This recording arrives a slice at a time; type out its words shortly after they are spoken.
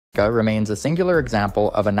remains a singular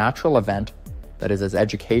example of a natural event that is as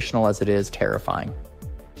educational as it is terrifying.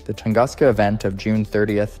 The Tunguska event of June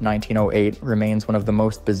 30th, 1908 remains one of the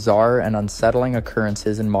most bizarre and unsettling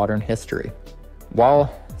occurrences in modern history.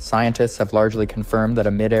 While scientists have largely confirmed that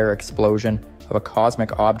a mid-air explosion of a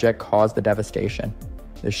cosmic object caused the devastation,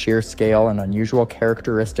 the sheer scale and unusual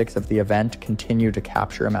characteristics of the event continue to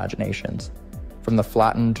capture imaginations. From the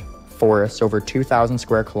flattened forests over 2,000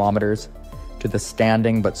 square kilometers to the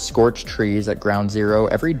standing but scorched trees at ground zero,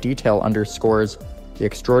 every detail underscores the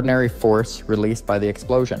extraordinary force released by the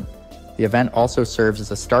explosion. The event also serves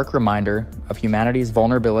as a stark reminder of humanity's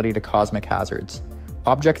vulnerability to cosmic hazards.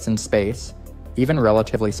 Objects in space, even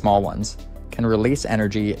relatively small ones, can release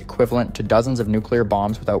energy equivalent to dozens of nuclear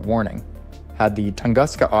bombs without warning. Had the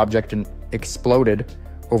Tunguska object exploded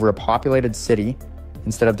over a populated city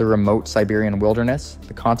instead of the remote Siberian wilderness,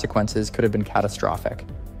 the consequences could have been catastrophic,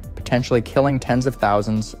 potentially killing tens of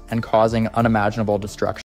thousands and causing unimaginable destruction.